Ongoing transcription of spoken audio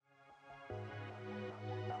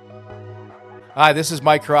Hi, this is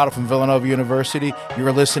Mike Corrado from Villanova University.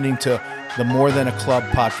 You're listening to the More Than a Club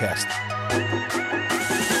podcast.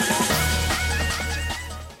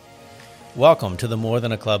 Welcome to the More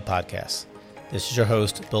Than a Club podcast. This is your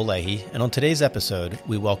host, Bill Leahy, and on today's episode,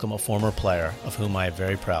 we welcome a former player of whom I am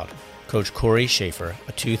very proud, Coach Corey Schaefer,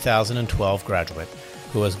 a 2012 graduate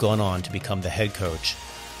who has gone on to become the head coach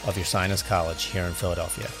of Ursinus College here in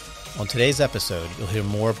Philadelphia. On today's episode, you'll hear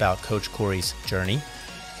more about Coach Corey's journey,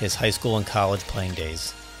 his high school and college playing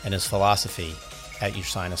days, and his philosophy at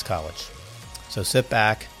Ursinus College. So sit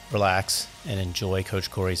back, relax, and enjoy Coach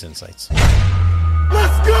Corey's insights.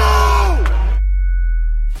 Let's go!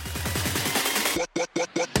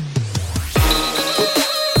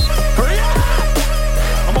 Hurry up!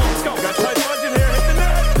 Come on, let's go. Got tight budget here. Hit the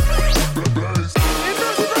net. Inversion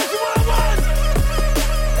 101.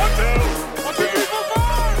 1, 2, 3, 4,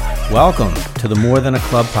 5. Welcome to the More Than a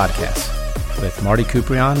Club podcast with Marty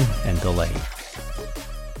Kuprian and Bill Leahy.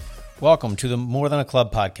 Welcome to the More Than a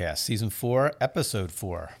Club podcast, Season 4, Episode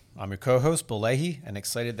 4. I'm your co-host, Bill Leahy, and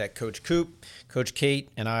excited that Coach Coop, Coach Kate,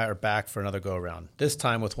 and I are back for another go-around, this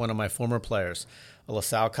time with one of my former players, a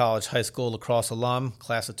LaSalle College High School lacrosse alum,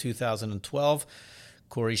 class of 2012,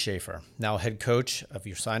 Corey Schaefer, now head coach of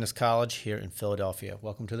Ursinus College here in Philadelphia.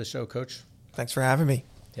 Welcome to the show, Coach. Thanks for having me.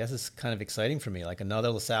 This is kind of exciting for me, like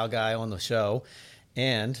another LaSalle guy on the show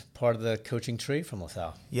and part of the coaching tree from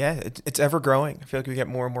LaSalle. Yeah, it's ever growing. I feel like we get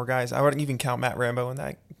more and more guys. I wouldn't even count Matt Rambo in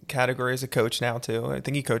that category as a coach now, too. I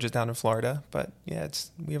think he coaches down in Florida. But, yeah,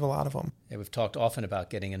 we have a lot of them. Yeah, we've talked often about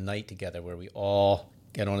getting a night together where we all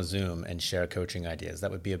get on a Zoom and share coaching ideas. That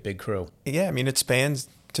would be a big crew. Yeah, I mean, it spans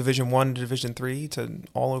Division I to Division III to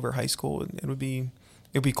all over high school. It would be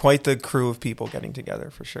quite the crew of people getting together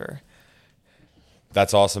for sure.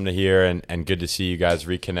 That's awesome to hear and good to see you guys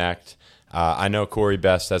reconnect. I know Corey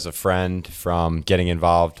best as a friend from getting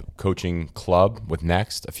involved coaching club with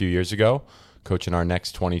Next a few years ago, coaching our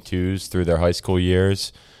Next 22s through their high school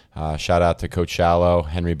years. Shout out to Coach Shallow,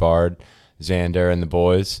 Henry Bard, Xander, and the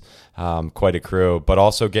boys. Quite a crew, but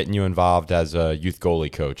also getting you involved as a youth goalie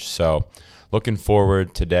coach. So looking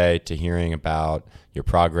forward today to hearing about your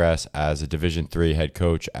progress as a Division III head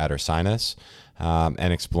coach at Ursinus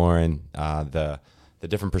and exploring the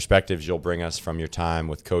different perspectives you'll bring us from your time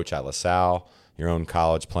with Coach at LaSalle, your own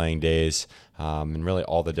college playing days, and really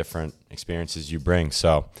all the different experiences you bring.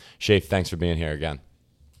 So, Shafe, thanks for being here again.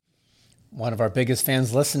 One of our biggest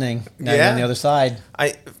fans listening. Now you're on the other side.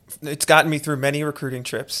 It's gotten me through many recruiting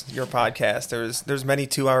trips, your podcast. There's many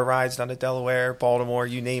 2-hour rides down to Delaware, Baltimore,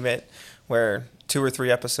 you name it, where 2 or 3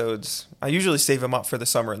 episodes. I usually save them up for the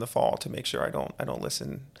summer and the fall to make sure I don't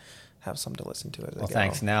have something to listen to as I go.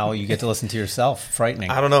 Thanks. Now you get to listen to yourself. Frightening.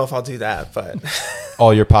 I don't know if I'll do that, but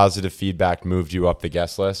all your positive feedback moved you up the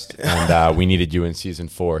guest list, and we needed you in Season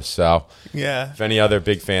 4. So yeah, if any other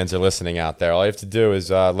big fans are listening out there, all you have to do is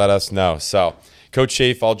let us know. So, Coach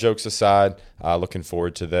Schaefer, all jokes aside, looking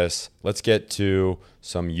forward to this. Let's get to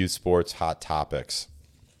some youth sports hot topics.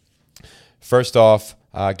 First off,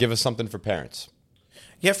 give us something for parents.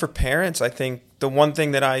 Yeah, for parents, I think the one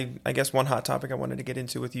thing that I guess one hot topic I wanted to get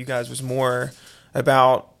into with you guys was more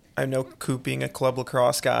about, I know Coop being a club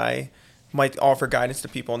lacrosse guy might offer guidance to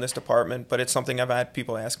people in this department, but it's something I've had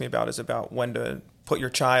people ask me about is about when to put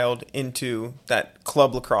your child into that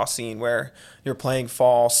club lacrosse scene where you're playing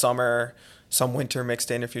fall, summer, some winter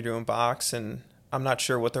mixed in if you're doing box, and I'm not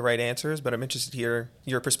sure what the right answer is, but I'm interested to hear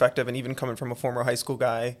your perspective, and even coming from a former high school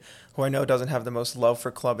guy who I know doesn't have the most love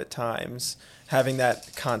for club at times, having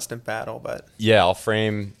that constant battle. But yeah, I'll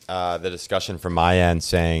frame the discussion from my end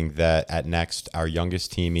saying that at Next, our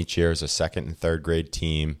youngest team each year is a 2nd and 3rd grade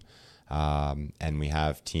team, and we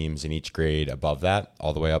have teams in each grade above that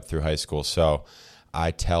all the way up through high school. So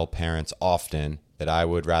I tell parents often that I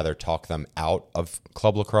would rather talk them out of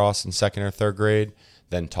club lacrosse in 2nd or 3rd grade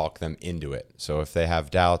than talk them into it. So if they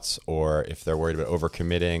have doubts or if they're worried about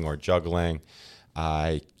overcommitting or juggling,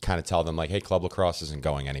 I kind of tell them like, hey, club lacrosse isn't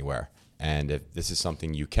going anywhere. And if this is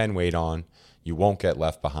something you can wait on, you won't get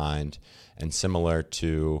left behind. And similar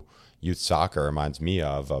to youth soccer reminds me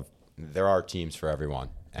of there are teams for everyone.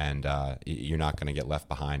 And you're not going to get left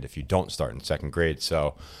behind if you don't start in 2nd grade.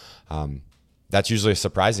 So that's usually a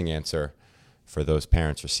surprising answer for those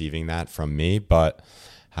parents receiving that from me. But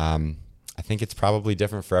I think it's probably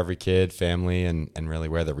different for every kid, family, and really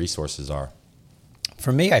where the resources are.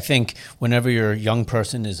 For me, I think whenever your young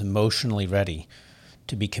person is emotionally ready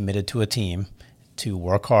to be committed to a team, to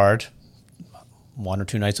work hard 1 or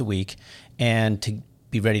 2 nights a week, and to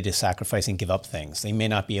be ready to sacrifice and give up things. They may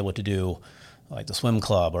not be able to do like the swim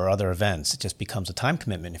club or other events. It just becomes a time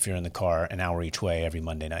commitment if you're in the car an hour each way every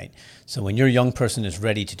Monday night. So when your young person is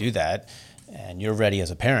ready to do that and you're ready as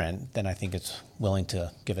a parent, then I think it's willing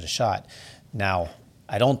to give it a shot. Now,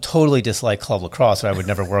 I don't totally dislike club lacrosse, or I would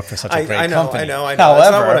never work for such a great company. I know. However,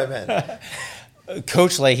 That's not what I meant.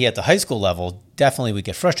 Coach Leahy at the high school level definitely would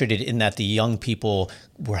get frustrated in that the young people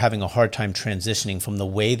were having a hard time transitioning from the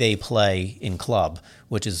way they play in club,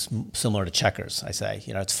 which is similar to checkers, I say.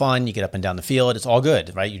 You know, it's fun, you get up and down the field, it's all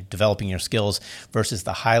good, right? You're developing your skills versus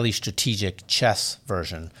the highly strategic chess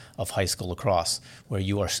version of high school lacrosse, where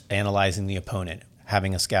you are analyzing the opponent,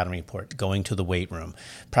 having a scouting report, going to the weight room,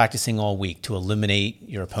 practicing all week to eliminate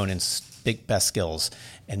your opponent's best skills,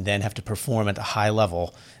 and then have to perform at a high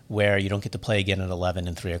level where you don't get to play again at 11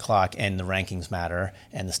 and 3 o'clock, and the rankings matter,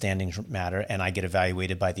 and the standings matter, and I get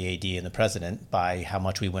evaluated by the AD and the president by how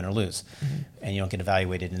much we win or lose. Mm-hmm. And you don't get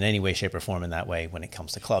evaluated in any way, shape, or form in that way when it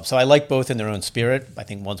comes to clubs. So I like both in their own spirit. I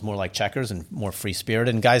think one's more like checkers and more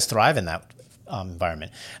free-spirited, and guys thrive in that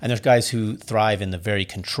environment. And there's guys who thrive in the very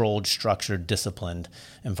controlled, structured, disciplined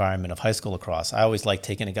environment of high school lacrosse. I always like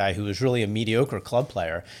taking a guy who is really a mediocre club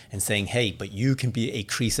player and saying, hey, but you can be a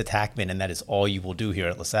crease attackman, and that is all you will do here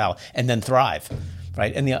at LaSalle, and then thrive,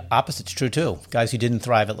 right? And the opposite's true too. Guys who didn't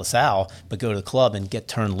thrive at LaSalle but go to the club and get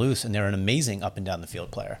turned loose, and they're an amazing up and down the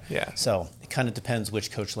field player. Yeah. So it kind of depends which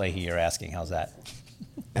Coach Leahy you're asking. How's that?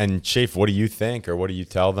 And Shafe, what do you think, or what do you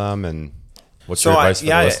tell them, and what's your advice for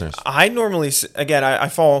the listeners? I normally, again, I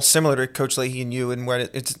fall similar to Coach Leahy and you, and where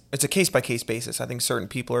it's a case-by-case basis. I think certain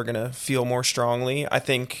people are going to feel more strongly. I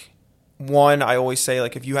think, one, I always say,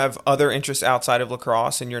 like, if you have other interests outside of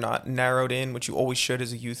lacrosse and you're not narrowed in, which you always should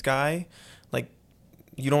as a youth guy, like,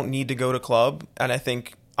 you don't need to go to club. And I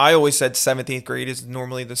think I always said 7th, 8th grade is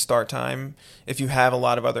normally the start time if you have a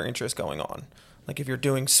lot of other interests going on. Like, if you're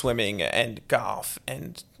doing swimming and golf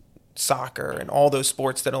and soccer and all those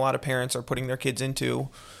sports that a lot of parents are putting their kids into,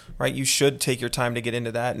 right? You should take your time to get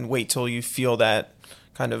into that and wait till you feel that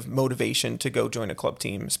kind of motivation to go join a club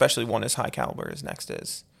team, especially one as high caliber as Next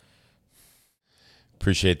is.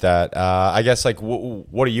 Appreciate that. I guess, like,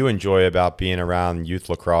 what do you enjoy about being around youth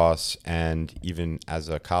lacrosse, and even as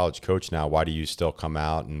a college coach now, why do you still come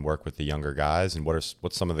out and work with the younger guys, and what's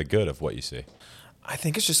some of the good of what you see? I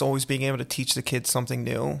think it's just always being able to teach the kids something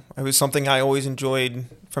new. It was something I always enjoyed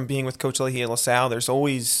from being with Coach Leahy at LaSalle. There's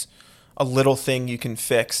always a little thing you can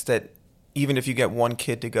fix that even if you get one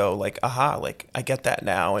kid to go, like, aha, like, I get that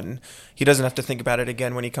now. And he doesn't have to think about it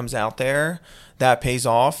again when he comes out there. That pays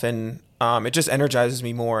off. And it just energizes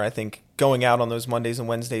me more. I think going out on those Mondays and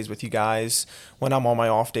Wednesdays with you guys, when I'm on my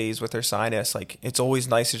off days with Ursinus, like, it's always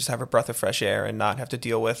nice to just have a breath of fresh air and not have to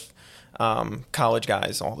deal with college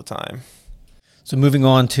guys all the time. So moving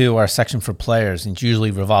on to our section for players, and it usually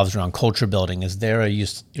revolves around culture building. Is there a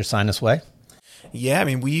Ursinus way? Yeah, I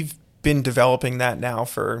mean, we've been developing that now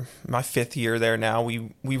for my 5th year there now. We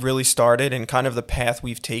really started, and kind of the path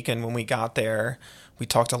we've taken when we got there, we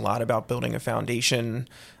talked a lot about building a foundation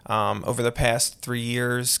over the past 3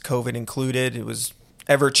 years, COVID included. It was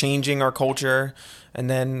ever changing our culture. And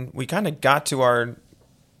then we kind of got to our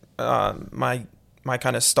my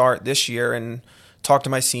kind of start this year and talked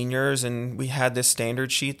to my seniors, and we had this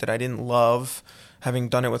standard sheet that I didn't love, having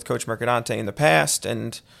done it with Coach Mercadante in the past,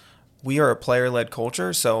 and we are a player-led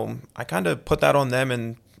culture, so I kind of put that on them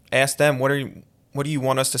and asked them, what do you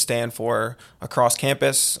want us to stand for across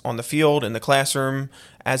campus, on the field, in the classroom,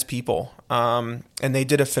 as people? And they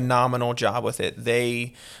did a phenomenal job with it.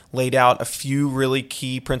 They laid out a few really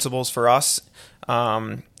key principles for us.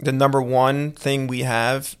 The number one thing we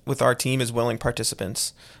have with our team is willing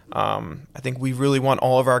participants. I think we really want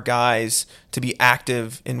all of our guys to be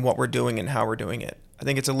active in what we're doing and how we're doing it. I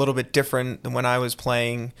think it's a little bit different than when I was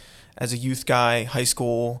playing as a youth guy, high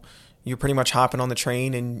school. You're pretty much hopping on the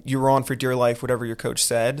train and you were on for dear life, whatever your coach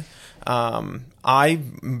said. I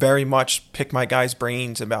very much pick my guys'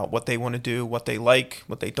 brains about what they want to do, what they like,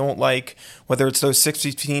 what they don't like, whether it's those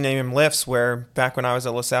 6:15 a.m. lifts where back when I was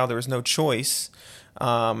at LaSalle, there was no choice.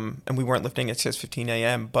 And we weren't lifting at 6:15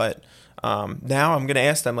 a.m. But now I'm going to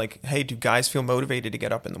ask them, like, hey, do guys feel motivated to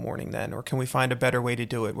get up in the morning then? Or can we find a better way to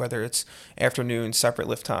do it, whether it's afternoon, separate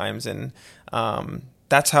lift times? And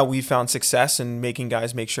that's how we found success in making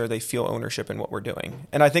guys make sure they feel ownership in what we're doing.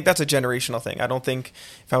 And I think that's a generational thing. I don't think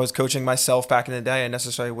if I was coaching myself back in the day, I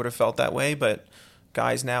necessarily would have felt that way. But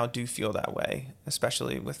guys now do feel that way,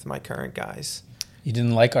 especially with my current guys. You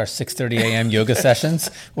didn't like our 6:30 a.m. yoga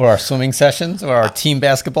sessions or our swimming sessions or our team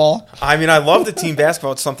basketball? I mean, I love the team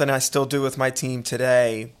basketball. It's something I still do with my team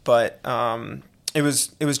today. But it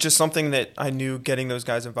was just something that I knew getting those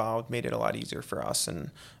guys involved made it a lot easier for us.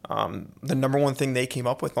 And the number one thing they came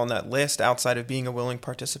up with on that list, outside of being a willing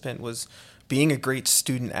participant, was being a great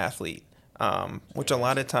student athlete, which a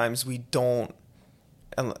lot of times we don't,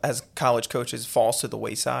 as college coaches, falls to the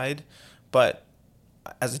wayside. But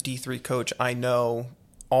as a D3 coach, I know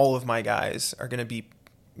all of my guys are going to be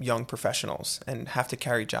young professionals and have to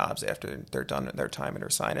carry jobs after they're done their time at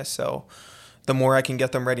Ursinus. So the more I can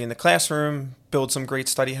get them ready in the classroom, build some great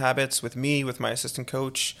study habits with me, with my assistant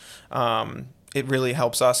coach, it really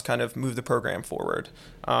helps us kind of move the program forward.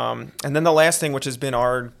 And then the last thing, which has been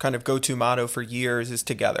our kind of go-to motto for years, is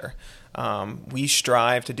together. We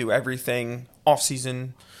strive to do everything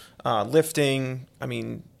off-season, lifting. I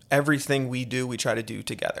mean, everything we do, we try to do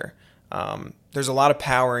together. There's a lot of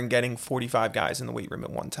power in getting 45 guys in the weight room at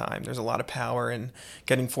one time. There's a lot of power in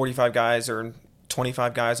getting 45 guys or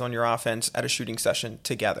 25 guys on your offense at a shooting session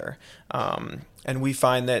together. And we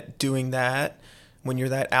find that doing that, when you're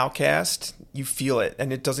that outcast, you feel it.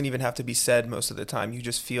 And it doesn't even have to be said most of the time. You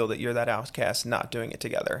just feel that you're that outcast not doing it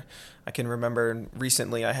together. I can remember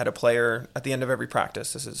recently I had a player at the end of every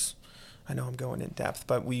practice. I know I'm going in depth,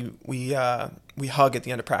 but we hug at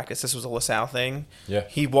the end of practice. This was a LaSalle thing. Yeah.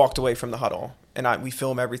 He walked away from the huddle, and we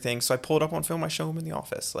film everything. So I pulled up on film. I show him in the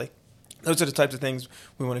office. Like, those are the types of things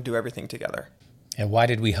we want to do everything together. And why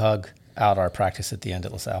did we hug out our practice at the end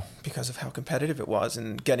at LaSalle? Because of how competitive it was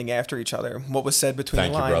and getting after each other. What was said between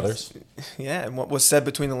Thank the you, lines. brothers. Yeah, and what was said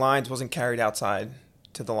between the lines wasn't carried outside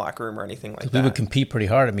to the locker room or anything like that. We would compete pretty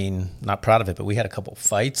hard. I mean, not proud of it, but we had a couple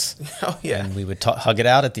fights. Oh, yeah. And we would hug it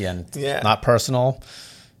out at the end. Yeah. Not personal.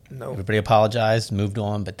 No. Everybody apologized, moved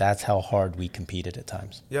on, but that's how hard we competed at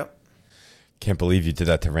times. Yep. Can't believe you did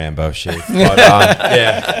that to Rambo, Shafe. But,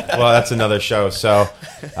 yeah, well, that's another show. So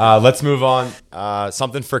let's move on.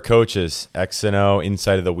 Something for coaches, X and O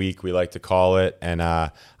Insight of the Week, we like to call it. And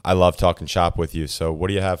I love talking shop with you. So what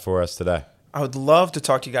do you have for us today? I would love to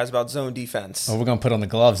talk to you guys about zone defense. Oh, we're going to put on the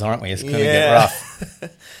gloves, aren't we? It's going to get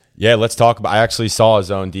rough. Yeah, let's talk about. I actually saw a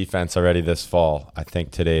zone defense already this fall. I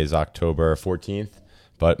think today is October 14th.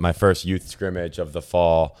 But my first youth scrimmage of the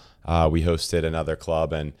fall, we hosted another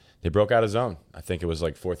club, and they broke out a zone. I think it was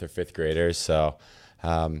like 4th or 5th graders. So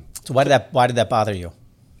why did that bother you?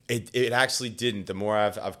 It actually didn't. The more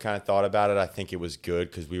I've kind of thought about it, I think it was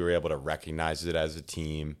good because we were able to recognize it as a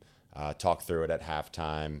team, talk through it at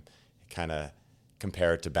halftime, kind of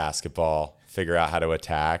compare it to basketball, figure out how to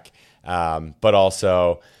attack, but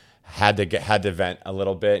also had to vent a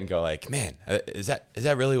little bit and go like, man, is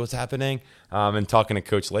that really what's happening? And talking to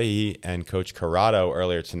Coach Leahy and Coach Corrado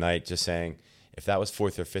earlier tonight, just saying if that was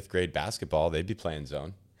 4th or 5th grade basketball, they'd be playing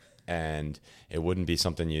zone, and it wouldn't be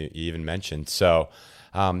something you even mentioned. So,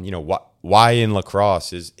 why in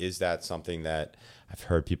lacrosse is that something that I've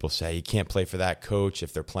heard people say you can't play for that coach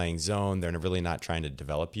if they're playing zone. They're really not trying to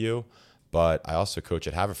develop you. But I also coach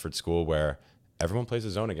at Haverford School where everyone plays a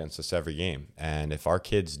zone against us every game. And if our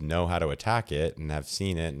kids know how to attack it and have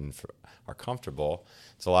seen it and are comfortable,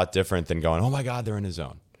 it's a lot different than going, oh, my God, they're in a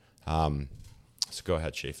zone. So go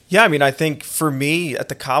ahead, Chief. Yeah, I mean, I think for me at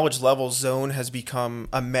the college level, zone has become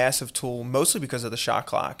a massive tool, mostly because of the shot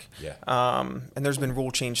clock. Yeah. And there's been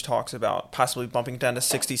rule change talks about possibly bumping down to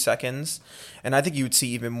 60 seconds. And I think you would see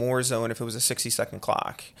even more zone if it was a 60-second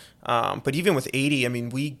clock. But even with 80, I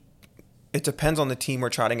mean, it depends on the team we're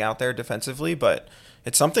trotting out there defensively, but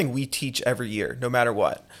it's something we teach every year, no matter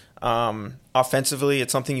what. Offensively,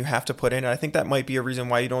 it's something you have to put in. And I think that might be a reason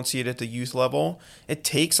why you don't see it at the youth level. It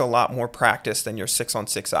takes a lot more practice than your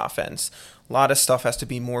 6-on-6 offense. A lot of stuff has to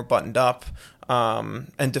be more buttoned up.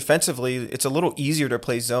 And defensively, it's a little easier to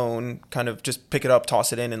play zone, kind of just pick it up,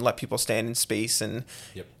 toss it in, and let people stand in space and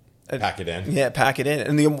pack it in. Yeah, pack it in.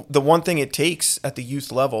 And the one thing it takes at the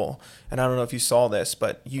youth level, and I don't know if you saw this,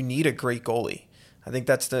 but you need a great goalie. I think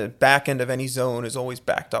that's the back end of any zone is always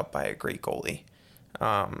backed up by a great goalie.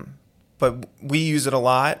 But we use it a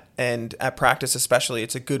lot, and at practice especially,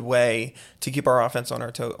 it's a good way to keep our offense on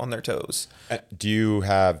their toes. Do you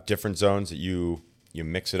have different zones that you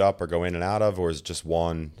mix it up or go in and out of, or is it just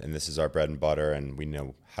one, and this is our bread and butter, and we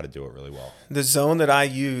know how to do it really well? The zone that I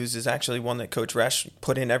use is actually one that Coach Resch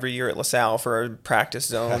put in every year at LaSalle for our practice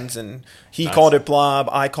zones, and he called it blob,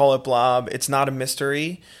 I call it blob. It's not a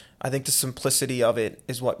mystery. I think the simplicity of it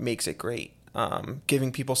is what makes it great.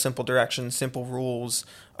 Giving people simple directions, simple rules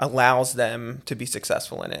allows them to be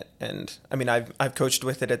successful in it. And I mean, I've coached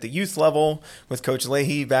with it at the youth level with Coach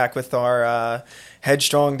Leahy back with our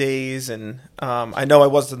Headstrong days. And I know I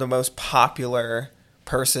wasn't the most popular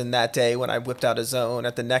person that day when I whipped out a zone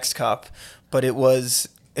at the Next Cup, but it was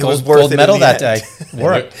worth gold it. Medal in the that end. day.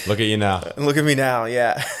 Worked. Look at you now. Look at me now,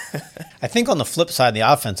 yeah. I think on the flip side, the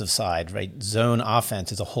offensive side, right, zone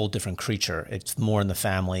offense is a whole different creature. It's more in the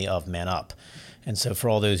family of man up. And so for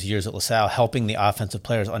all those years at LaSalle, helping the offensive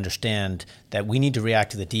players understand that we need to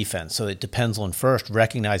react to the defense. So it depends on first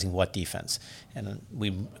recognizing what defense. And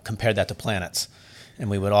we compared that to planets. And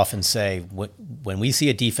we would often say, when we see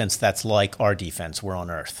a defense that's like our defense, we're on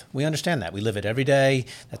Earth. We understand that. We live it every day.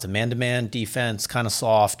 That's a man-to-man defense, kind of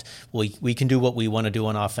soft. We can do what we want to do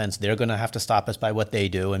on offense. They're going to have to stop us by what they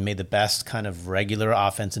do, and may the best kind of regular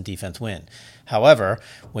offense and defense win. However,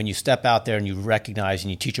 when you step out there and you recognize and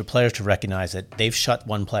you teach your players to recognize that they've shut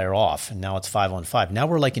one player off, and now it's 5-on-5. Now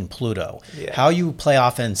we're like in Pluto. Yeah. How you play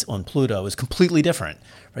offense on Pluto is completely different.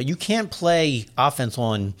 Right? You can't play offense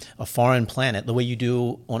on a foreign planet the way you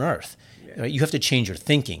do on Earth. Yeah. Right? You have to change your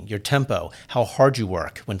thinking, your tempo, how hard you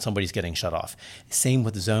work when somebody's getting shut off. Same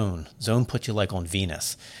with zone. Zone puts you like on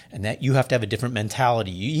Venus. And that you have to have a different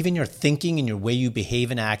mentality. Even your thinking and your way you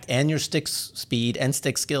behave and act and your stick speed and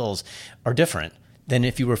stick skills are different than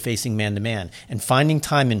if you were facing man-to-man. And finding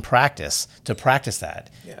time in practice to practice that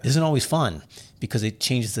isn't always fun, because it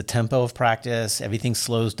changes the tempo of practice. Everything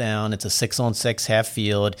slows down. It's a 6-on-6 half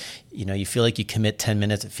field. You feel like you commit 10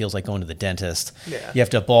 minutes. It feels like going to the dentist. Yeah. You have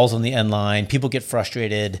to have balls on the end line. People get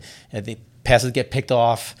frustrated. The passes get picked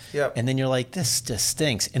off. Yep. And then you're like, this just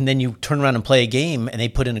stinks. And then you turn around and play a game, and they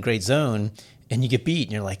put in a great zone, and you get beat.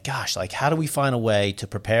 And you're like, gosh, how do we find a way to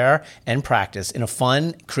prepare and practice in a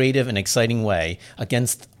fun, creative, and exciting way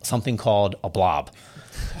against something called a blob?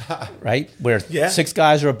 Right? Where 6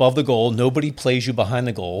 guys are above the goal, nobody plays you behind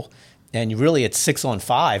the goal, and really it's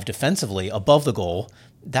 6-on-5 defensively above the goal.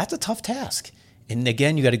 That's a tough task. And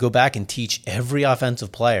again, you got to go back and teach every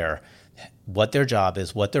offensive player what their job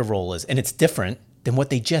is, what their role is, and it's different than what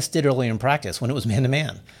they just did earlier in practice when it was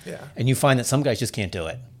man-to-man. Yeah. And you find that some guys just can't do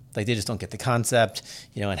it. Like they just don't get the concept,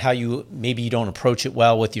 and how maybe you don't approach it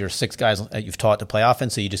well with your 6 guys that you've taught to play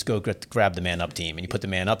offense, so you just go grab the man-up team, and you put the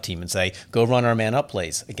man-up team and say, go run our man-up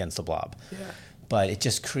plays against the blob. Yeah. But it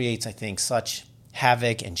just creates, I think, such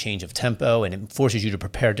havoc and change of tempo, and it forces you to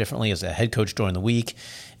prepare differently as a head coach during the week,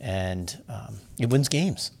 and it wins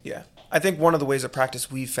games. Yeah. I think one of the ways of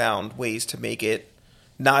practice we've found ways to make it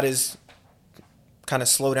not as kind of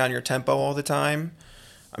slow down your tempo all the time.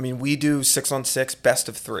 I mean, we do 6-on-6, best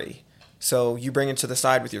of 3. So you bring it to the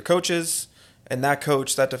side with your coaches, and that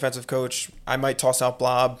defensive coach, I might toss out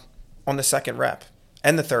blob on the 2nd rep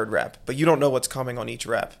and the 3rd rep, but you don't know what's coming on each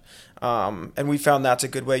rep. And we found that's a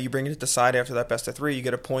good way. You bring it to the side after that best of 3, you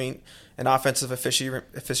get a point. An offensive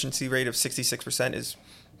efficiency rate of 66% is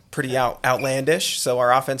pretty outlandish, so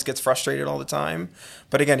our offense gets frustrated all the time.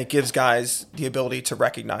 But again, it gives guys the ability to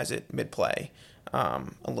recognize it mid-play. A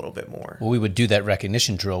little bit more. Well, we would do that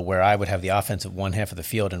recognition drill where I would have the offense at one half of the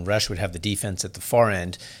field and Resh would have the defense at the far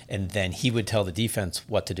end, and then he would tell the defense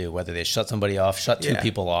what to do, whether they shut somebody off, shut 2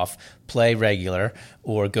 people off, play regular,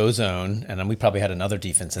 or go zone, and then we probably had another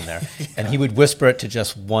defense in there. And he would whisper it to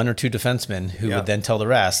just 1 or 2 defensemen who would then tell the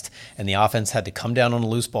rest, and the offense had to come down on a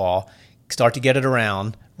loose ball, start to get it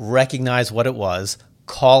around, recognize what it was,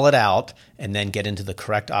 call it out, and then get into the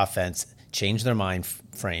correct offense, change their mind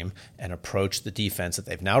frame, and approach the defense that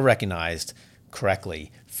they've now recognized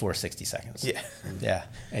correctly for 60 seconds. Yeah.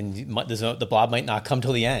 And the blob might not come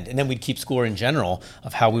till the end. And then we'd keep score in general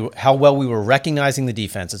of how well we were recognizing the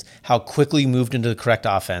defenses, how quickly we moved into the correct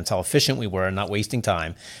offense, how efficient we were and not wasting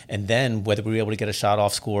time, and then whether we were able to get a shot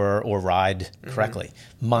off score or ride correctly.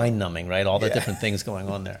 Mind-numbing, right? All the different things going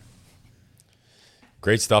on there.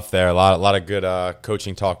 Great stuff there. A lot of good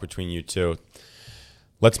coaching talk between you two.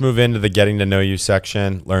 Let's move into the getting to know you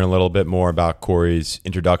section, learn a little bit more about Corey's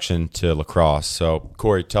introduction to lacrosse. So,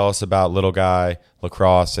 Corey, tell us about little guy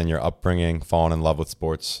lacrosse and your upbringing, falling in love with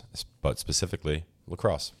sports, but specifically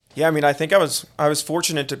lacrosse. Yeah, I mean, I think I was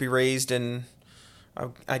fortunate to be raised in.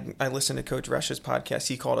 I listened to Coach Resh's podcast.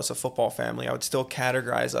 He called us a football family. I would still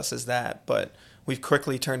categorize us as that, but we've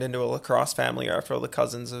quickly turned into a lacrosse family after all the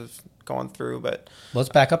cousins have gone through. But let's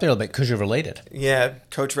back up there a little bit because you're related. Yeah,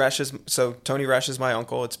 Coach Resh Tony Resh is my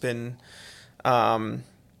uncle. It's been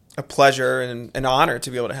a pleasure and an honor to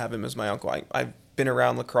be able to have him as my uncle. I've been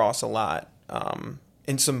around lacrosse a lot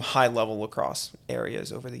in some high level lacrosse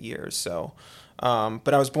areas over the years. So,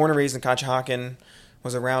 but I was born and raised in Conshohocken.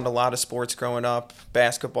 Was around a lot of sports growing up: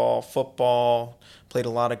 basketball, football. Played a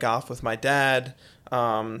lot of golf with my dad.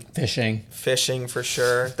 Fishing for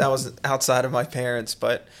sure. That was outside of my parents,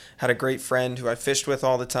 but had a great friend who I fished with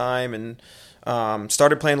all the time, and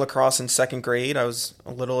started playing lacrosse in 2nd grade. I was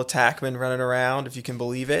a little attackman running around, if you can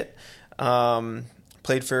believe it.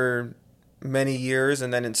 Played for many years,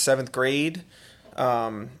 and then in 7th grade,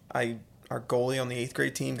 our goalie on the 8th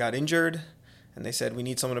grade team got injured, and they said, we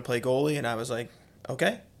need someone to play goalie. And I was like,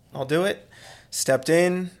 okay, I'll do it. Stepped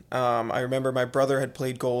in. I remember my brother had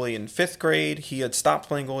played goalie in 5th grade. He had stopped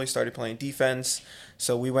playing goalie, started playing defense.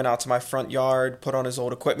 So we went out to my front yard, put on his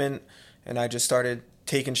old equipment, and I just started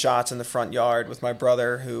taking shots in the front yard with my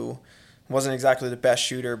brother, who wasn't exactly the best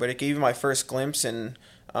shooter, but it gave me my first glimpse. And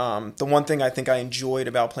the one thing I think I enjoyed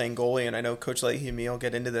about playing goalie, and I know Coach Leahy and me will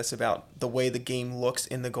get into this, about the way the game looks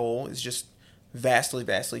in the goal is just vastly,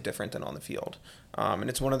 vastly different than on the field. And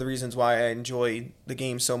it's one of the reasons why I enjoy the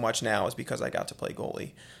game so much now, is because I got to play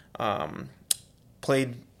goalie.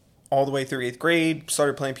 Played all the way through 8th grade,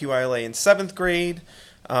 started playing PYLA in 7th grade,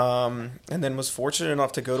 and then was fortunate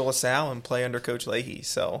enough to go to LaSalle and play under Coach Leahy.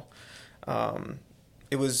 So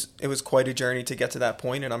it was quite a journey to get to that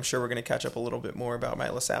point, and I'm sure we're going to catch up a little bit more about my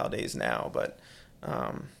LaSalle days now. But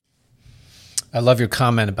I love your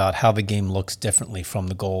comment about how the game looks differently from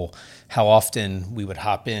the goal, how often we would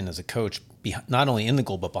hop in as a coach, not only in the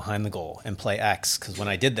goal, but behind the goal and play X. Because when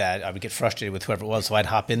I did that, I would get frustrated with whoever it was, so I'd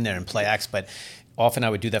hop in there and play X. But often I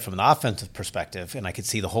would do that from an offensive perspective, and I could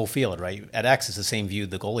see the whole field, right? At X, it's the same view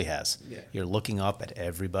the goalie has. Yeah. You're looking up at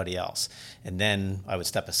everybody else. And then I would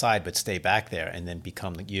step aside but stay back there and then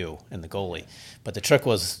become you and the goalie. But the trick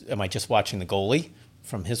was, am I just watching the goalie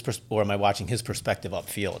from his or am I watching his perspective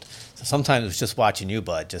upfield? So sometimes it was just watching you,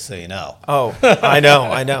 bud, just so you know. Oh, I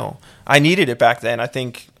know. I needed it back then. I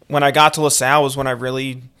think when I got to LaSalle was when I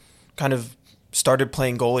really kind of started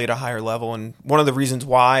playing goalie at a higher level. And one of the reasons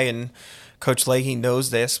why, and Coach Leahy knows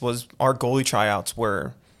this, was our goalie tryouts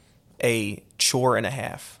were a chore and a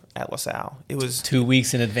half at LaSalle. It was 2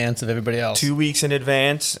 weeks in advance of everybody else. 2 weeks in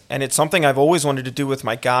advance. And it's something I've always wanted to do with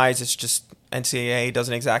my guys. It's just NCAA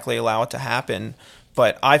doesn't exactly allow it to happen.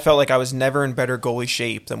 But I felt like I was never in better goalie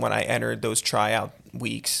shape than when I entered those tryout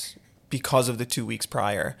weeks because of the 2 weeks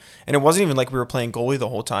prior. And it wasn't even like we were playing goalie the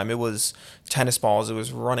whole time. It was tennis balls. It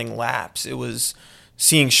was running laps. It was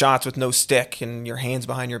seeing shots with no stick and your hands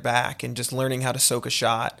behind your back, and just learning how to soak a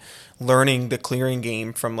shot, learning the clearing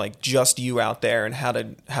game from like just you out there, and how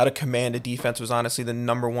to command a defense was honestly the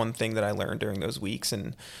number one thing that I learned during those weeks.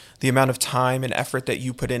 And the amount of time and effort that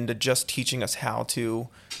you put into just teaching us how to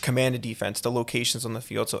command a defense, the locations on the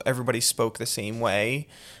field, so everybody spoke the same way,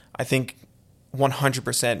 I think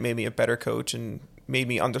 100% made me a better coach and made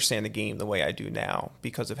me understand the game the way I do now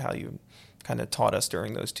because of how you kind of taught us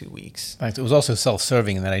during those 2 weeks. It was also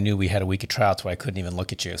self-serving in that I knew we had a week of tryouts where I couldn't even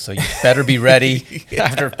look at you. So you better be ready. Yeah.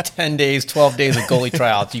 After 10 days, 12 days of goalie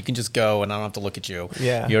tryouts, you can just go and I don't have to look at you.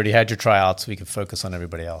 Yeah. You already had your tryouts, so we can focus on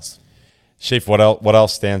everybody else. Shafe, what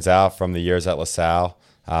else stands out from the years at LaSalle?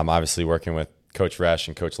 Obviously working with Coach Resch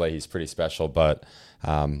and Coach Leahy is pretty special, but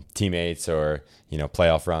teammates or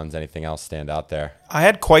playoff runs, anything else stand out there? I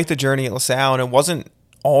had quite the journey at LaSalle, and it wasn't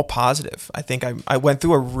all positive. I think I went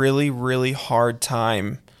through a really, really hard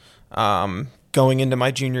time going into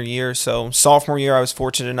my junior year. So sophomore year, I was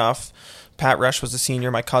fortunate enough. Pat Resch was the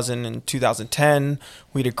senior, my cousin, in 2010.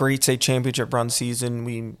 We had a great state championship run season.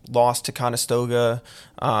 We lost to Conestoga,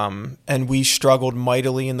 and we struggled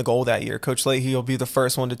mightily in the goal that year. Coach Leahy will be the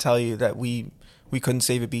first one to tell you that we couldn't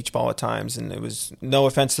save a beach ball at times, and it was no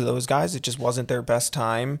offense to those guys. It just wasn't their best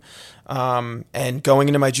time. And going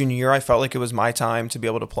into my junior year, I felt like it was my time to be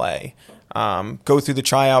able to play. Go through the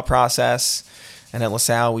tryout process, and at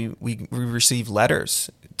LaSalle, we received letters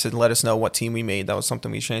to let us know what team we made. That was something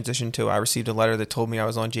we transitioned to. I received a letter that told me I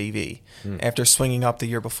was on JV after swinging up the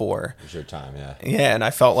year before. It was your time, yeah. Yeah, and I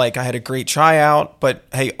felt like I had a great tryout, but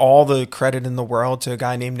hey, all the credit in the world to a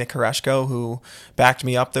guy named Nick Horeshko who backed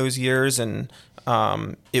me up those years, and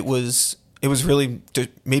it was really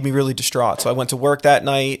made me really distraught. So I went to work that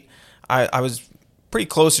night. I was pretty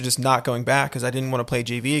close to just not going back because I didn't want to play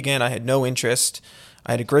JV again. I had no interest.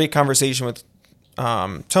 I had a great conversation with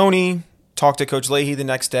Tony. Talked to Coach Leahy the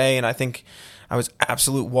next day, and I think I was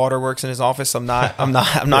absolute waterworks in his office. I'm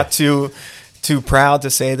not too proud to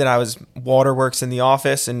say that I was waterworks in the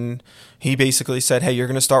office. And he basically said, "Hey, you're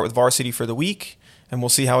going to start with varsity for the week, and we'll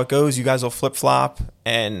see how it goes. You guys will flip flop."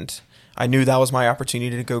 And I knew that was my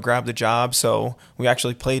opportunity to go grab the job. So we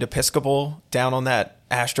actually played Episcopal down on that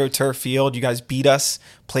AstroTurf field. You guys beat us,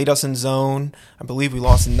 played us in zone. I believe we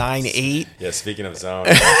lost 9-8. Yeah, speaking of zone.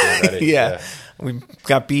 Yeah. We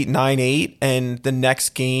got beat 9-8. And the next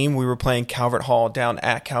game, we were playing Calvert Hall down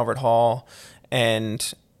at Calvert Hall.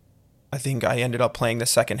 And I think I ended up playing the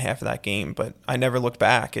second half of that game. But I never looked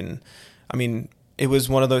back. And, I mean, it was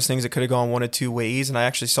one of those things that could have gone one of two ways. And I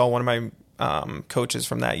actually saw one of my coaches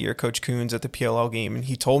from that year, Coach Coons, at the PLL game, and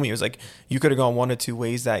he told me, he was like, you could have gone one of two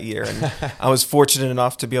ways that year. And I was fortunate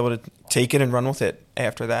enough to be able to take it and run with it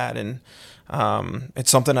after that. And it's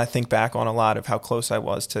something I think back on a lot, of how close I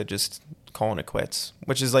was to just calling it quits,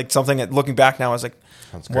 which is like something that looking back now, I was like,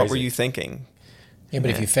 Sounds what were crazy. you thinking? Yeah, but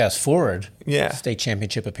if you fast forward, Yeah. state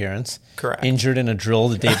championship appearance, Correct. injured in a drill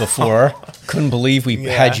the day before, couldn't believe we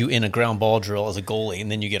Yeah. had you in a ground ball drill as a goalie, and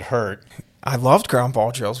then you get hurt. I loved ground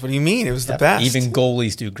ball drills. What do you mean? It was the best. Even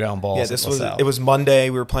goalies do ground balls. Yeah, at LaSalle. it was Monday.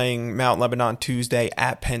 We were playing Mount Lebanon Tuesday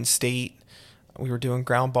at Penn State. We were doing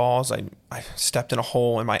ground balls. I stepped in a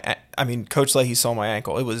hole in Coach Leahy saw my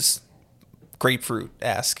ankle. It was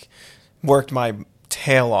grapefruit-esque. Worked my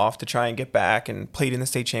tail off to try and get back and played in the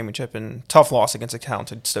state championship, and tough loss against a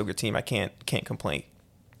talented Stoker team. I can't complain.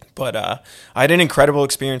 But I had an incredible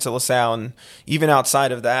experience at LaSalle, and even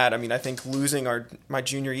outside of that, I mean, I think losing my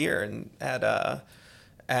junior year and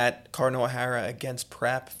at Cardinal O'Hara against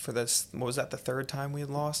Prep for this, what was that, the third time we had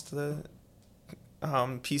lost the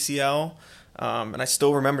PCL? And I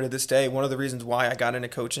still remember to this day, one of the reasons why I got into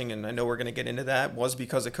coaching, and I know we're going to get into that, was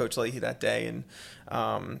because of Coach Leahy that day.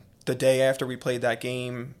 And the day after we played that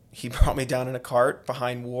game, he brought me down in a cart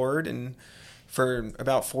behind Ward, and for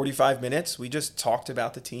about 45 minutes, we just talked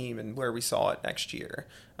about the team and where we saw it next year.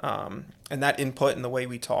 And that input and the way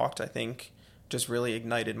we talked, I think, just really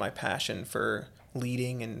ignited my passion for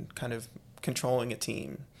leading and kind of controlling a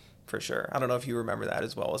team, for sure. I don't know if you remember that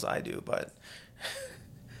as well as I do, but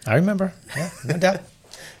I remember. Yeah, no doubt.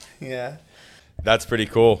 yeah. That's pretty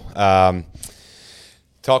cool.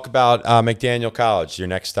 Talk about McDaniel College, your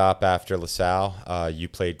next stop after LaSalle. You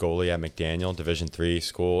played goalie at McDaniel, Division III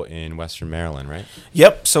school in Western Maryland, right?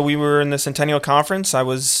 Yep. So we were in the Centennial Conference. I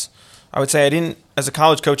would say I didn't, as a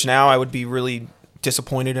college coach now, I would be really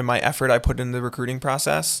disappointed in my effort I put in the recruiting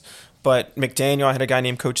process. But McDaniel, I had a guy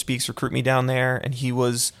named Coach Speaks recruit me down there, and he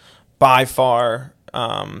was by far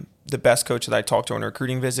the best coach that I talked to on a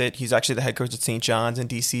recruiting visit. He's actually the head coach at St. John's in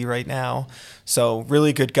D.C. right now. So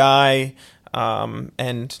really good guy.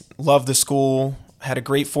 And loved the school, had a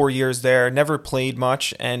great 4 years there, never played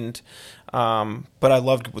much. And, but I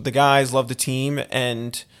loved the guys, loved the team.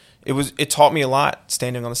 And it taught me a lot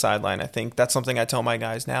standing on the sideline. I think that's something I tell my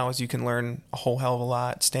guys now is you can learn a whole hell of a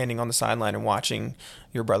lot standing on the sideline and watching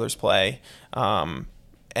your brothers play.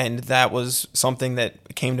 And that was something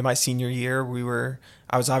that came to my senior year.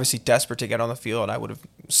 I was obviously desperate to get on the field. I would have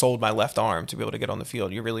sold my left arm to be able to get on the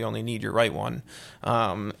field. You really only need your right one.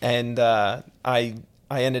 I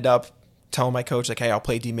ended up telling my coach, like, hey, I'll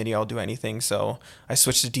play D-Midi, I'll do anything. So I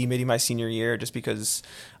switched to D-Midi my senior year just because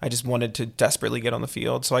I just wanted to desperately get on the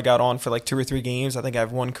field. So I got on for like 2 or 3 games. I think I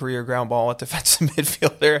have 1 career ground ball at defensive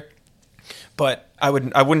midfielder. But I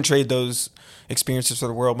wouldn't trade those experiences for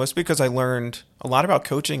the world, mostly because I learned a lot about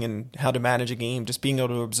coaching and how to manage a game, just being able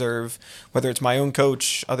to observe whether it's my own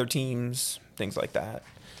coach, other teams, things like that.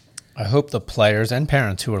 I hope the players and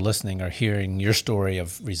parents who are listening are hearing your story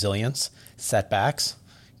of resilience, setbacks,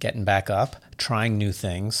 getting back up, trying new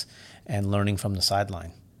things, and learning from the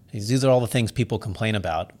sideline. These are all the things people complain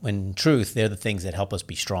about, when in truth, they're the things that help us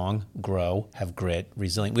be strong, grow, have grit,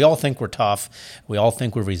 resilient. We all think we're tough. We all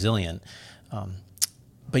think we're resilient.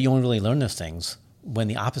 But you only really learn those things when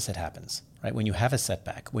the opposite happens, right? When you have a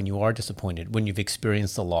setback, when you are disappointed, when you've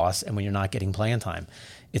experienced a loss, and when you're not getting playing time.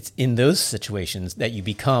 It's in those situations that you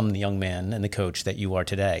become the young man and the coach that you are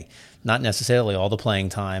today. Not necessarily all the playing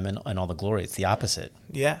time and all the glory. It's the opposite.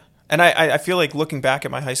 Yeah. And I feel like looking back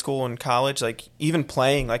at my high school and college, like even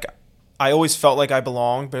playing, like I always felt like I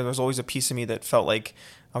belonged, but there was always a piece of me that felt like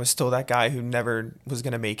I was still that guy who never was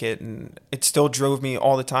going to make it. And it still drove me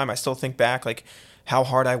all the time. I still think back like how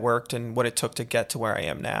hard I worked and what it took to get to where I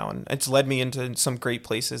am now. And it's led me into some great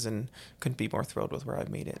places, and couldn't be more thrilled with where I've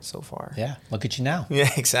made it so far. Yeah, look at you now.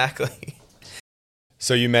 Yeah, exactly.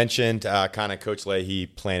 So you mentioned kind of Coach Leahy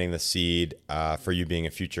planting the seed for you being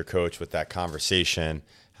a future coach with that conversation.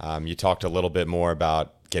 You talked a little bit more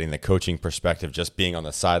about getting the coaching perspective, just being on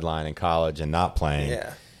the sideline in college and not playing.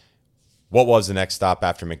 Yeah. What was the next stop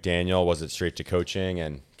after McDaniel? Was it straight to coaching?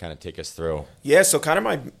 And kind of take us through. Yeah, so kind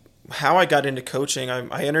of how I got into coaching,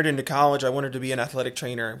 I entered into college. I wanted to be an athletic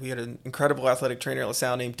trainer. We had an incredible athletic trainer at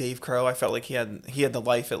LaSalle named Dave Crow. I felt like he had the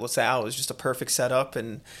life at LaSalle. It was just a perfect setup,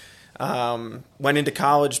 and went into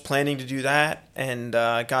college planning to do that, and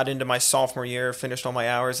got into my sophomore year, finished all my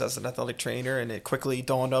hours as an athletic trainer, and it quickly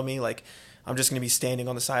dawned on me, like, I'm just going to be standing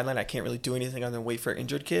on the sideline. I can't really do anything other than wait for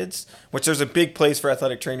injured kids, which there's a big place for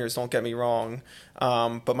athletic trainers, don't get me wrong.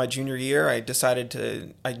 But my junior year, I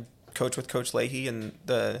decided I coached with Coach Leahy and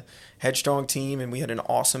the Headstrong team, and we had an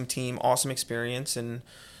awesome team, awesome experience, and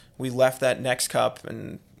we left that next cup,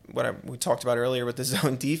 and we talked about earlier with the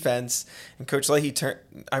zone defense, and Coach Leahy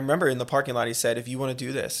I remember in the parking lot, he said, if you want to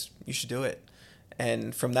do this, you should do it.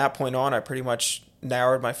 And from that point on, I pretty much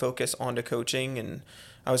narrowed my focus onto coaching, and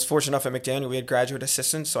I was fortunate enough at McDaniel, we had graduate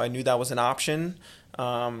assistants, so I knew that was an option,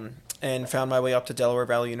 and found my way up to Delaware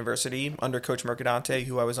Valley University under Coach Mercadante,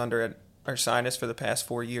 who I was under at Ursinus for the past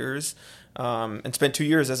 4 years, and spent 2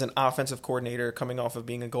 years as an offensive coordinator, coming off of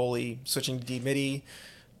being a goalie, switching to D-Midi,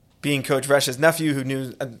 being Coach Resch's nephew, who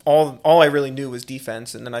knew all I really knew was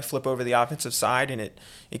defense, and then I flip over the offensive side, and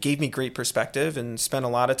it gave me great perspective, and spent a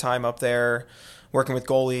lot of time up there working with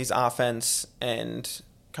goalies, offense, and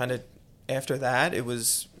kind of after that it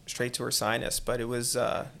was straight to Ursinus. But it was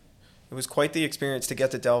quite the experience to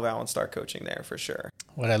get to Del Val and start coaching there for sure.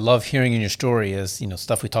 What I love hearing in your story is,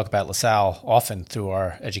 stuff we talk about LaSalle often through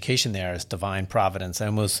our education there is divine providence. I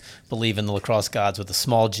almost believe in the lacrosse gods with a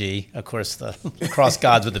small g, of course the lacrosse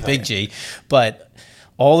gods with a big G, but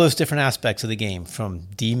all those different aspects of the game, from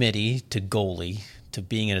D-Midi to goalie to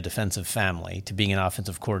being in a defensive family to being an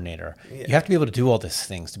offensive coordinator. Yeah. You have to be able to do all these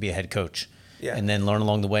things to be a head coach, and then learn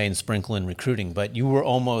along the way and sprinkle in recruiting. But you were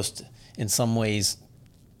almost, in some ways,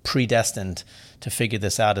 predestined to figure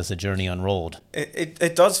this out as the journey unrolled.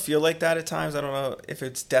 It does feel like that at times. I don't know if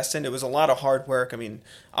it's destined. It was a lot of hard work. I mean,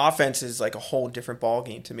 offense is like a whole different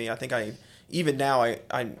ballgame to me. I think even now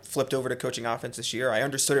I flipped over to coaching offense this year. I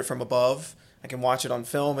understood it from above. I can watch it on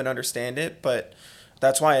film and understand it, but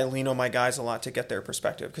that's why I lean on my guys a lot to get their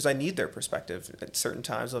perspective, because I need their perspective at certain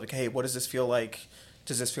times. Like, hey, what does this feel like?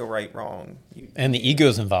 Does this feel right, wrong? And the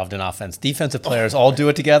egos involved in offense. Defensive players all do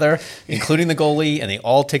it together, including the goalie, and they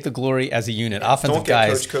all take the glory as a unit. Offensive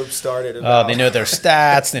guys, Coach Cope started. They know their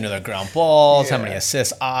stats, they know their ground balls, how many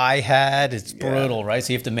assists I had. It's brutal, right?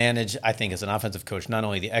 So you have to manage, I think, as an offensive coach, not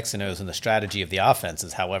only the X and O's and the strategy of the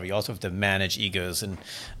offenses, however, you also have to manage egos and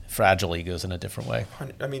fragile egos in a different way.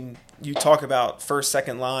 I mean, you talk about first,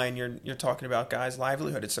 second line, you're talking about guys'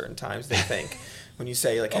 livelihood at certain times, they think. When you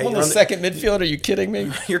say, like, hey, I'm on the second midfield, are you kidding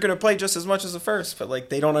me? You're going to play just as much as the first, but like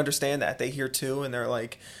they don't understand that. They hear two and they're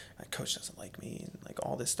like, my coach doesn't like me, and like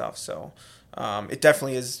all this stuff. So it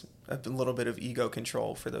definitely is a little bit of ego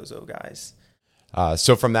control for those O guys.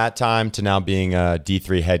 So from that time to now being a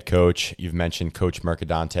D3 head coach, you've mentioned Coach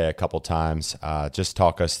Mercadante a couple times. Just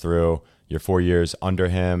talk us through your 4 years under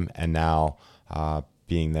him and now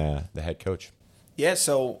being the head coach. Yeah,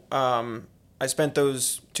 so I spent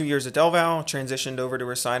those 2 years at Del Val, transitioned over to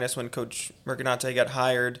Ursinus when Coach Mercadante got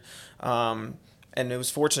hired. And it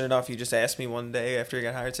was fortunate enough, he just asked me one day after he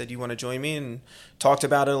got hired, said, do you want to join me? And talked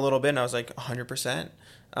about it a little bit, and I was like, 100%.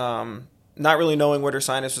 Not really knowing what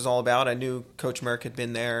Ursinus was all about. I knew Coach Merc had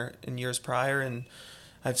been there in years prior, and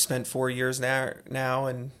I've spent 4 years now.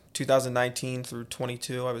 In 2019 through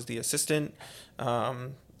 22, I was the assistant.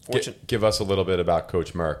 Give us a little bit about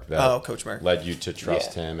Coach Merc that Coach Merc led you to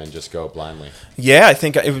trust him and just go blindly. Yeah, I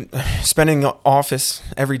think spending office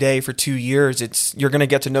every day for 2 years, you're going to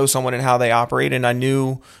get to know someone and how they operate. And I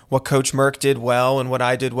knew what Coach Merc did well and what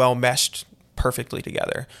I did well meshed perfectly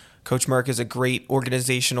together. Coach Merc is a great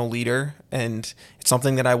organizational leader, and it's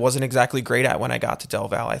something that I wasn't exactly great at when I got to Del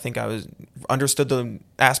Val. I think I understood the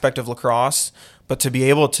aspect of lacrosse, but to be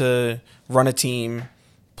able to run a team,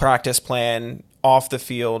 practice plan, off the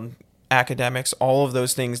field, academics, all of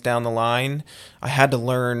those things down the line, I had to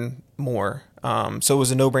learn more. So it was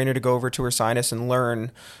a no-brainer to go over to Ursinus and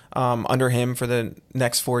learn under him for the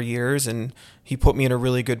next 4 years. And he put me in a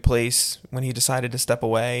really good place when he decided to step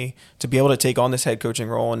away to be able to take on this head coaching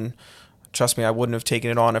role. And trust me, I wouldn't have taken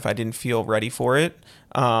it on if I didn't feel ready for it.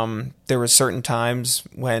 There were certain times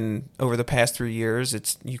when over the past 3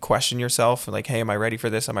 years, you question yourself, like, hey, am I ready for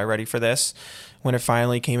this? Am I ready for this? When it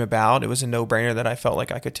finally came about, it was a no-brainer that I felt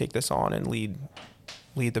like I could take this on and lead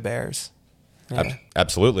the Bears. Yeah.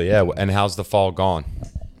 Absolutely, yeah. And how's the fall gone?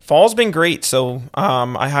 Fall's been great. So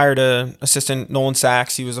I hired an assistant, Nolan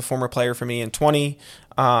Sachs. He was a former player for me in 20.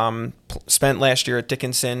 Spent last year at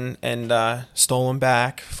Dickinson and stole him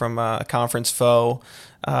back from a conference foe.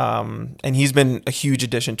 And he's been a huge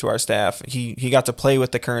addition to our staff. He got to play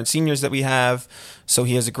with the current seniors that we have, so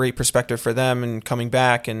he has a great perspective for them and coming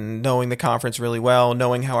back and knowing the conference really well,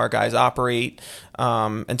 knowing how our guys operate,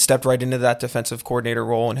 and stepped right into that defensive coordinator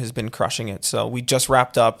role and has been crushing it. So we just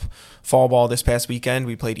wrapped up fall ball this past weekend.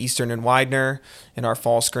 We played Eastern and Widener in our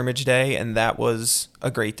fall scrimmage day, and that was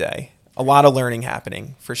a great day. A lot of learning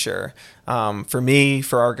happening for sure. For me,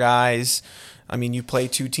 for our guys, I mean, you play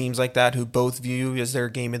two teams like that who both view as their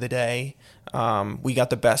game of the day. We got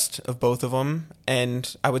the best of both of them.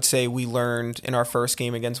 And I would say we learned in our first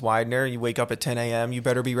game against Widener, you wake up at 10 a.m., you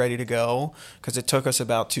better be ready to go, because it took us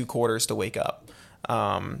about 2 quarters to wake up.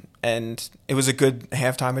 And it was a good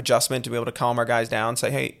halftime adjustment to be able to calm our guys down and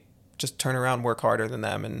say, hey, just turn around and work harder than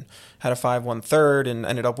them, and had a 5-1 third and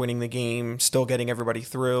ended up winning the game, still getting everybody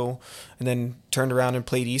through, and then turned around and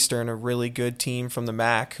played Eastern, a really good team from the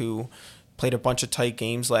MAC who played a bunch of tight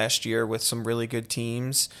games last year with some really good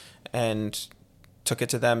teams, and took it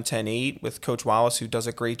to them 10-8 with Coach Wallace, who does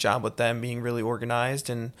a great job with them being really organized.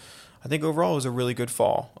 And I think overall it was a really good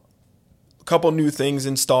fall. A couple new things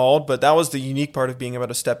installed, but that was the unique part of being able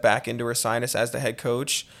to step back into Ursinus as the head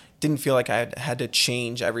coach. Didn't feel like I had to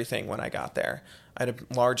change everything when I got there. I had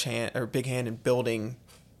a big hand in building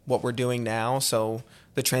what we're doing now, so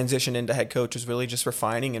the transition into head coach was really just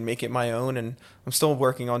refining and make it my own, and I'm still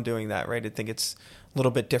working on doing that, right? I think it's a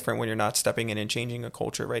little bit different when you're not stepping in and changing a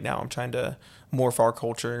culture. Right now I'm trying to morph our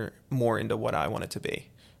culture more into what I want it to be.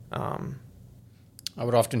 I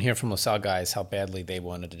would often hear from LaSalle guys how badly they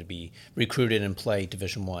wanted to be recruited and play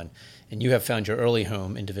Division I, and you have found your early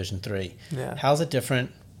home in Division III. Yeah. How's it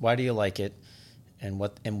different? Why do you like it? And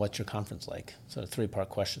what's your conference like? So 3-part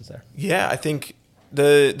questions there. Yeah, I think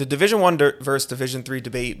the Division I versus Division III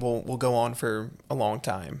debate will go on for a long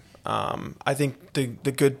time. I think the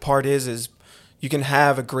good part is you can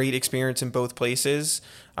have a great experience in both places.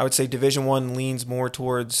 I would say Division I leans more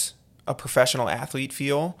towards a professional athlete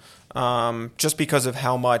feel, just because of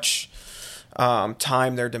how much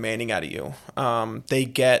time they're demanding out of you. They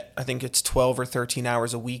get, I think it's 12 or 13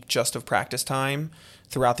 hours a week just of practice time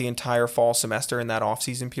throughout the entire fall semester in that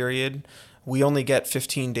off-season period. We only get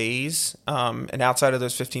 15 days, and outside of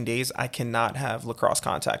those 15 days, I cannot have lacrosse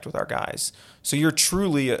contact with our guys. So you're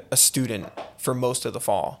truly a student for most of the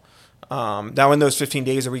fall. Now, in those 15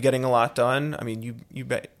 days, are we getting a lot done? I mean, you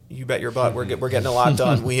bet your butt we're getting a lot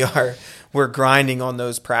done. We're grinding on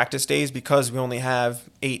those practice days because we only have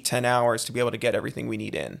 8-10 hours to be able to get everything we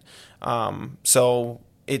need in. So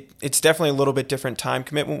it's definitely a little bit different time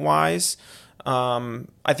commitment wise.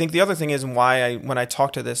 I think the other thing is, and why when I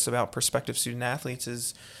talk to this about prospective student athletes,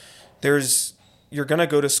 is you're going to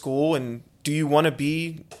go to school, and do you want to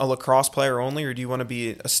be a lacrosse player only, or do you want to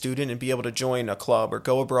be a student and be able to join a club or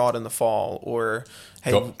go abroad in the fall, or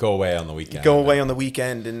go away on the weekend? Go away on the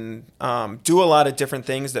weekend and do a lot of different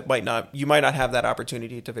things that you might not have that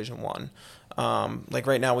opportunity at Division I. Like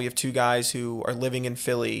right now, we have 2 guys who are living in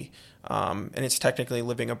Philly, and it's technically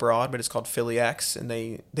living abroad, but it's called Philly X, and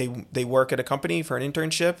they work at a company for an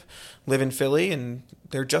internship, live in Philly, and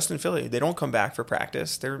they're just in Philly. They don't come back for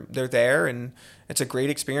practice. They're there, and it's a great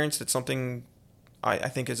experience. That's something I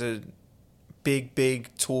think is a big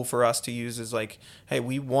tool for us to use. Is like, hey,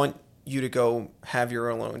 we want you to go have your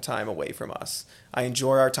alone time away from us. I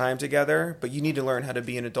enjoy our time together, but you need to learn how to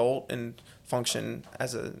be an adult and function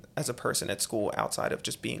as a person at school outside of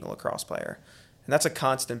just being a lacrosse player. And that's a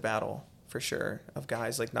constant battle for sure of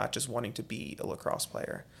guys like not just wanting to be a lacrosse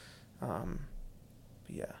player.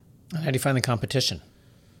 Yeah. How do you find the competition?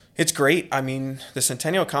 It's great. I mean, the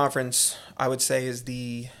Centennial Conference, I would say, is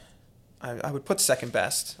I would put second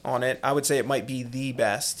best on it. I would say it might be the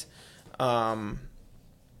best. The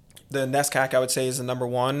NESCAC, I would say, is the number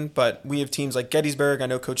 1, but we have teams like Gettysburg. I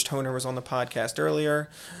know Coach Toner was on the podcast earlier.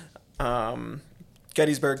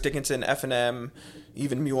 Gettysburg, Dickinson, F&M,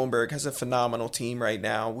 even Muhlenberg has a phenomenal team right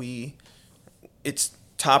now. It's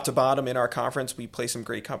top to bottom in our conference. We play some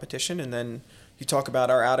great competition, and then you talk about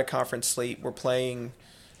our out-of-conference slate. We're playing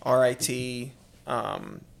RIT,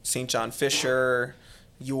 St. John Fisher,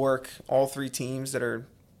 York, all 3 teams that are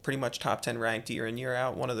pretty much top 10 ranked year in, year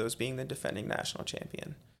out, one of those being the defending national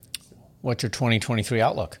champion. What's your 2023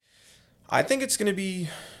 outlook? I think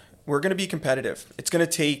we're going to be competitive. It's going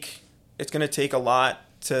to take a lot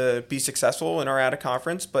to be successful in our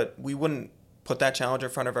out-of-conference, but we wouldn't put that challenge in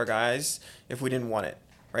front of our guys if we didn't want it.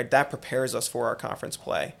 Right, that prepares us for our conference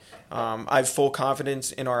play. I have full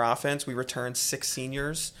confidence in our offense. We returned 6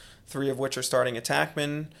 seniors, 3 of which are starting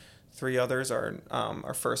attackmen, 3 others are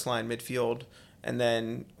our first line midfield, and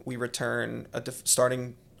then we return a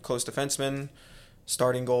starting close defenseman,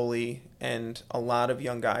 starting goalie, and a lot of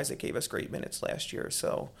young guys that gave us great minutes last year.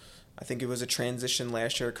 So I think it was a transition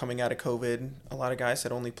last year coming out of COVID. A lot of guys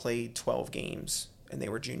had only played 12 games, and they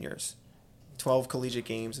were juniors. 12 collegiate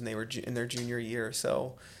games, and they were in their junior year.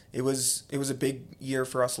 So it was a big year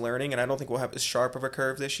for us learning, and I don't think we'll have as sharp of a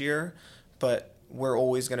curve this year, but we're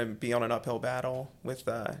always going to be on an uphill battle with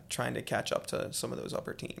trying to catch up to some of those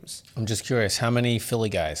upper teams. I'm just curious, how many Philly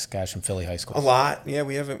guys from Philly high school? A lot. Yeah,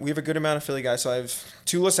 we have a good amount of Philly guys. So I have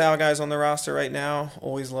 2 LaSalle guys on the roster right now.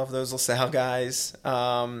 Always love those LaSalle guys.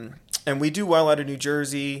 And we do well out of New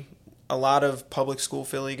Jersey. A lot of public school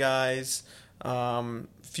Philly guys.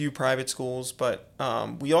 Few private schools, but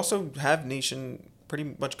we also have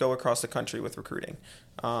pretty much go across the country with recruiting.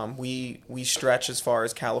 We stretch as far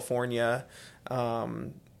as California.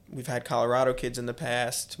 We've had Colorado kids in the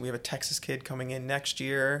past. We have a Texas kid coming in next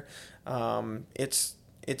year.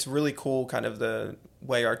 It's really cool, kind of the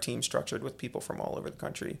way our team's structured with people from all over the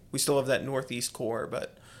country. We still have that Northeast core,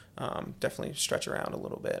 but definitely stretch around a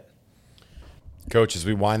little bit. Coach, as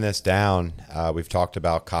we wind this down, we've talked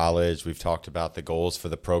about college. We've talked about the goals for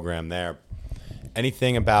the program there.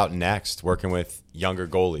 Anything about next, working with younger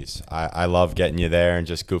goalies? I love getting you there and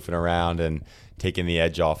just goofing around and taking the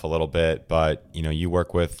edge off a little bit. But, you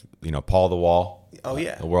work with, Paul the Wall. Oh,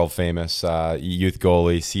 yeah. The world famous youth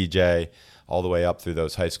goalie, CJ, all the way up through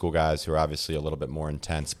those high school guys who are obviously a little bit more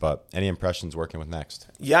intense. But any impressions working with Next?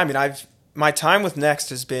 Yeah, I mean, my time with Next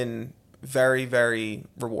has been very, very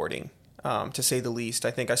rewarding, to say the least.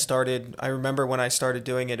 I remember when I started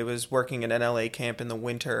doing it, it was working at NLA camp in the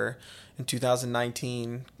winter in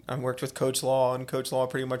 2019. I worked with Coach Law, and Coach Law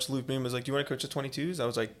pretty much looped me and was like, "Do you want to coach the 22s?" I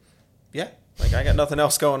was like, "Yeah, I got nothing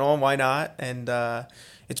else going on. Why not?" And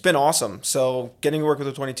it's been awesome. So getting to work with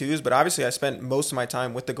the 22s, but obviously I spent most of my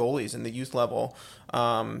time with the goalies in the youth level.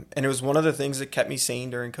 And it was one of the things that kept me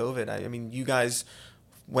sane during COVID. I mean, you guys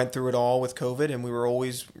went through it all with COVID, and we were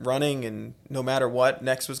always running, and no matter what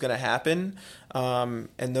next was going to happen. And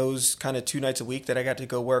those kind of 2 nights a week that I got to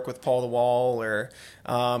go work with Paul the Wall, or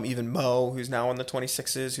even Mo, who's now on the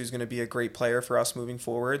 26s, who's going to be a great player for us moving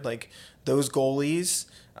forward. Like, those goalies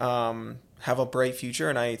have a bright future,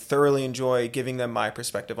 and I thoroughly enjoy giving them my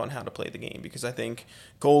perspective on how to play the game, because I think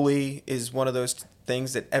goalie is one of those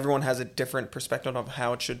things that everyone has a different perspective of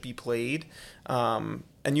how it should be played. And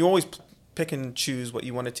you always pick and choose what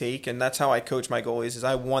you want to take, and that's how I coach my goalies. Is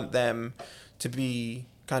I want them to be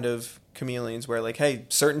kind of chameleons, where like, hey,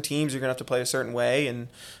 certain teams are gonna have to play a certain way, and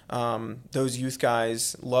those youth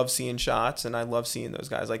guys love seeing shots, and I love seeing those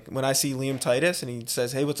guys. Like, when I see Liam Titus and he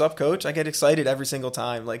says, "Hey, what's up, coach?" I get excited every single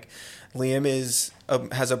time. Like, Liam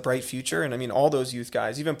has a bright future, and I mean, all those youth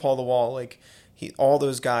guys, even Paul the Wall, like all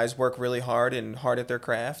those guys work really hard at their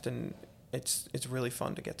craft, and it's really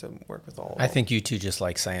fun to get to work with all of them. I think you two just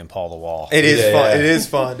like saying Paul the Wall. It is fun. Yeah. It is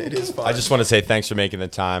fun. It is fun. I just want to say thanks for making the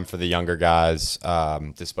time for the younger guys,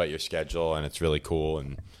 despite your schedule, and it's really cool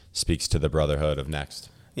and speaks to the brotherhood of Next.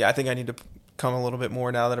 Yeah, I think I need to come a little bit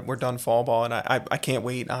more now that we're done fall ball, and I can't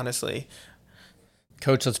wait, honestly.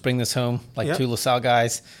 Coach, let's bring this home like Yep. two LaSalle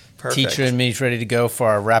guys. Perfect. Teacher and me's ready to go for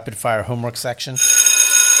our rapid fire homework section.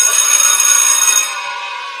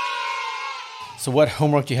 So what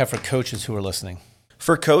homework do you have for coaches who are listening?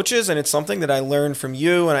 For coaches, and it's something that I learned from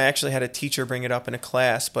you, and I actually had a teacher bring it up in a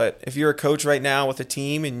class, but if you're a coach right now with a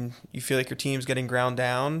team and you feel like your team's getting ground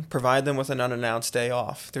down, provide them with an unannounced day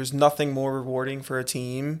off. There's nothing more rewarding for a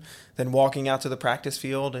team than walking out to the practice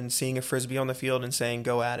field and seeing a Frisbee on the field and saying,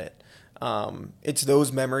 "Go at it." It's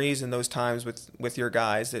those memories and those times with your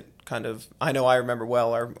guys that kind of, I know I remember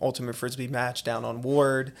well our ultimate Frisbee match down on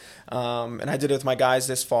Ward, and I did it with my guys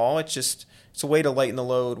this fall. It's a way to lighten the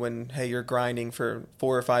load when, hey, you're grinding for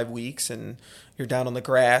 4 or 5 weeks and you're down on the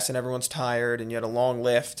grass and everyone's tired and you had a long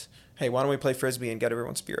lift. Hey, why don't we play Frisbee and get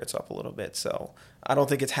everyone's spirits up a little bit? So I don't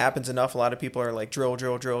think it happens enough. A lot of people are like, drill,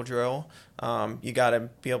 drill, drill, drill. You got to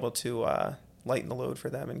be able to lighten the load for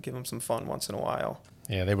them and give them some fun once in a while.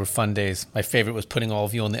 Yeah, they were fun days. My favorite was putting all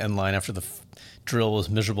of you on the end line after the drill was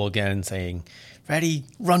miserable again and saying, "Ready,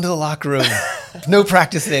 run to the locker room." No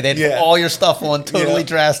practice today. They had Yeah. all your stuff on, totally Yeah.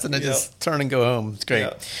 dressed, and then Yeah. just turn and go home. It's great.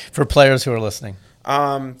 Yeah. For players who are listening.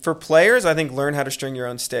 For players, I think learn how to string your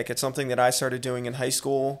own stick. It's something that I started doing in high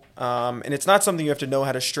school. And it's not something you have to know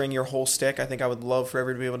how to string your whole stick. I think I would love for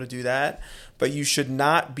everybody to be able to do that. But you should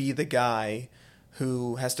not be the guy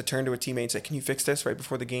who has to turn to a teammate and say, "Can you fix this?" right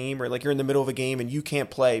before the game, or like you're in the middle of a game and you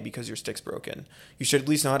can't play because your stick's broken. You should at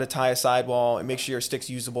least know how to tie a sidewall and make sure your stick's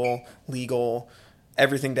usable, legal,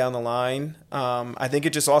 everything down the line. I think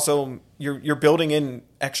it just also, you're building in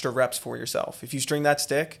extra reps for yourself. If you string that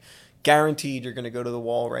stick, guaranteed you're going to go to the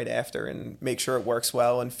wall right after and make sure it works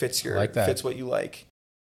well and fits fits what you like.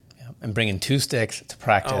 Yeah. And bringing 2 sticks to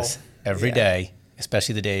practice every yeah. day,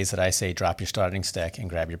 especially the days that I say drop your starting stick and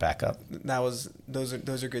grab your backup.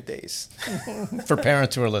 Those are good days. For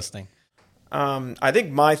parents who are listening. I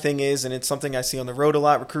think my thing is, and it's something I see on the road a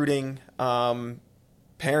lot, recruiting,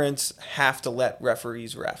 parents have to let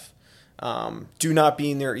referees ref. Do not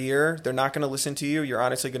be in their ear. They're not going to listen to you. You're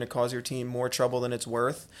honestly going to cause your team more trouble than it's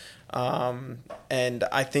worth. And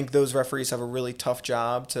I think those referees have a really tough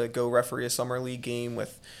job to go referee a summer league game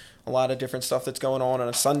with a lot of different stuff that's going on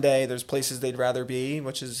a Sunday. There's places they'd rather be,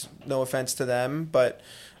 which is no offense to them, but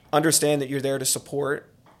understand that you're there to support,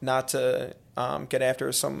 not to get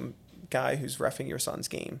after some guy who's reffing your son's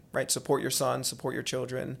game, right? Support your son, support your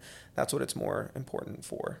children. That's what it's more important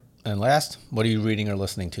for. And last, what are you reading or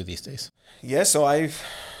listening to these days? Yeah, so I've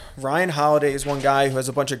Ryan Holiday is one guy who has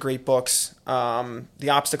a bunch of great books. The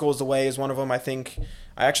Obstacle is the Way is one of them. I think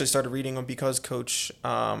I actually started reading them because Coach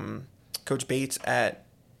Bates at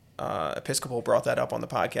Episcopal brought that up on the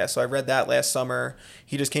podcast. So I read that last summer.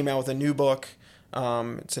 He just came out with a new book.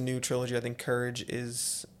 It's a new trilogy. I think Courage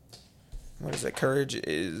is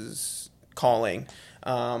Calling.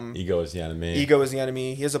 Ego is the enemy. Ego is the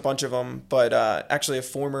enemy. He has a bunch of them, but actually a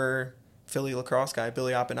former Philly lacrosse guy,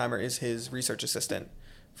 Billy Oppenheimer, is his research assistant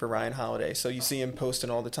for Ryan Holiday. So you see him posting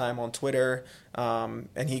all the time on Twitter,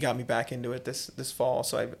 and he got me back into it this fall.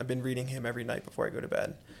 So I've been reading him every night before I go to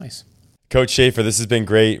bed. Nice. Coach Schaefer, this has been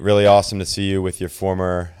great. Really awesome to see you with your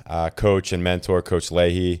former coach and mentor, Coach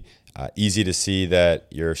Leahy. Easy to see that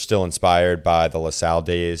you're still inspired by the LaSalle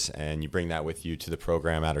days, and you bring that with you to the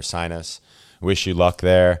program at Ursinus. Wish you luck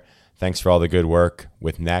there. Thanks for all the good work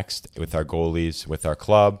with Next, with our goalies, with our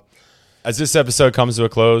club. As this episode comes to a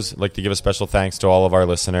close, I'd like to give a special thanks to all of our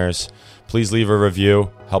listeners. Please leave a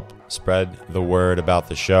review. Help spread the word about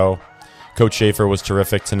the show. Coach Schaefer was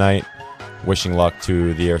terrific tonight. Wishing luck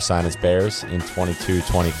to the Ursinus Bears in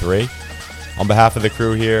 22-23. On behalf of the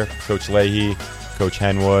crew here, Coach Leahy, Coach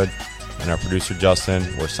Henwood, and our producer Justin,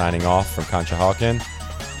 we're signing off from Conshohocken.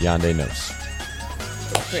 Yonde Nos.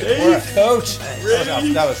 Great work, Coach.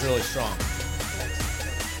 That was really strong.